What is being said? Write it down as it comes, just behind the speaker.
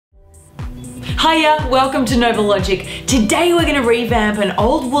Hiya, welcome to Noblelogic. Today we're going to revamp an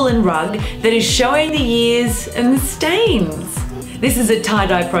old woolen rug that is showing the years and the stains. This is a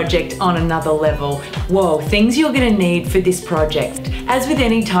tie-dye project on another level. Whoa, things you're going to need for this project. As with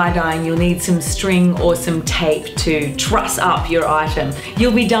any tie-dyeing, you'll need some string or some tape to truss up your item.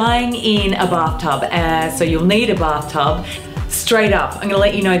 You'll be dyeing in a bathtub, so you'll need a bathtub. Straight up, I'm gonna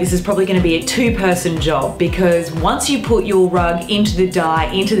let you know this is probably gonna be a two-person job because once you put your rug into the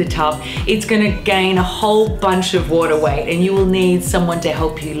dye, into the tub, it's gonna gain a whole bunch of water weight and you will need someone to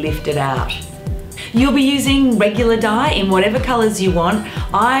help you lift it out. You'll be using regular dye in whatever colors you want.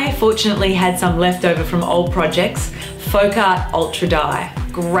 I fortunately had some left over from old projects. Folkart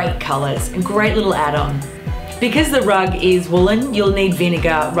Ultradye. Great colors and great little add-on. Because the rug is woolen, you'll need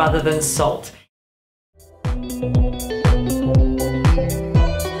vinegar rather than salt.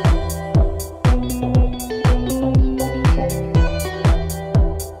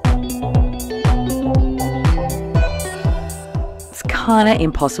 Kinda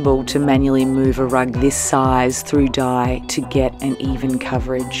impossible to manually move a rug this size through dye to get an even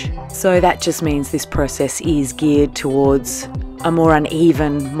coverage. So that just means this process is geared towards a more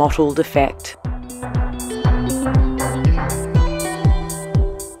uneven, mottled effect.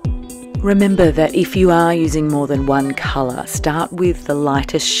 Remember that if you are using more than one colour, start with the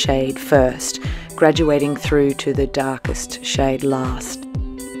lightest shade first, graduating through to the darkest shade last.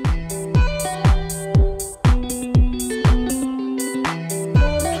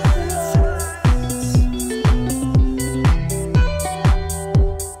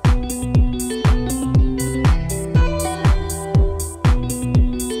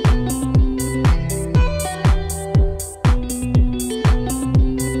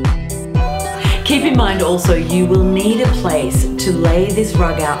 Keep in mind also you will need a place to lay this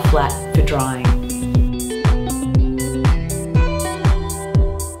rug out flat for drying.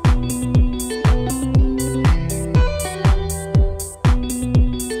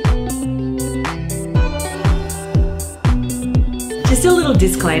 Just a little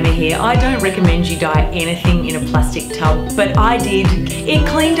disclaimer here, I don't recommend you dye anything in a plastic tub, but I did. It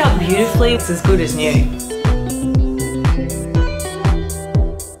cleaned up beautifully, it's as good as new.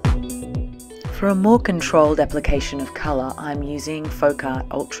 For a more controlled application of colour, I'm using Folkart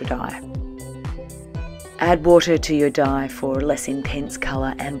Ultradye. Add water to your dye for less intense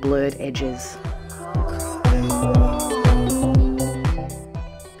colour and blurred edges.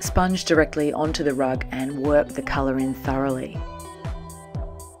 Sponge directly onto the rug and work the colour in thoroughly.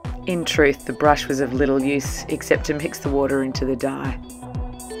 In truth, the brush was of little use except to mix the water into the dye.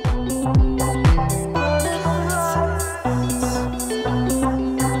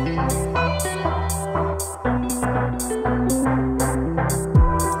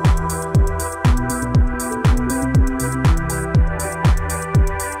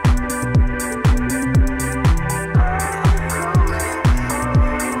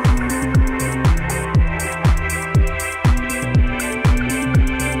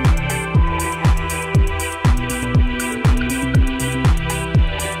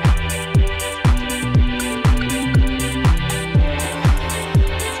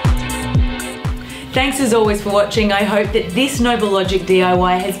 Thanks as always for watching. I hope that this Noblelogic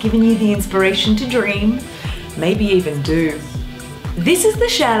DIY has given you the inspiration to dream, maybe even do. This is the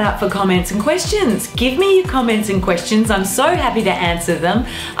shout out for comments and questions. Give me your comments and questions. I'm so happy to answer them.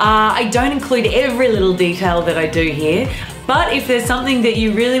 I don't include every little detail that I do here, but if there's something that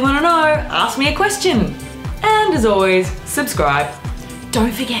you really want to know, ask me a question. And as always, subscribe.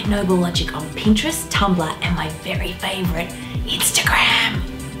 Don't forget Noblelogic on Pinterest, Tumblr, and my very favorite, Instagram.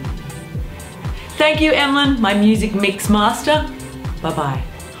 Thank you, Emlyn, my music mix master. Bye-bye.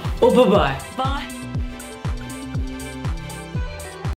 Or bye-bye. Bye.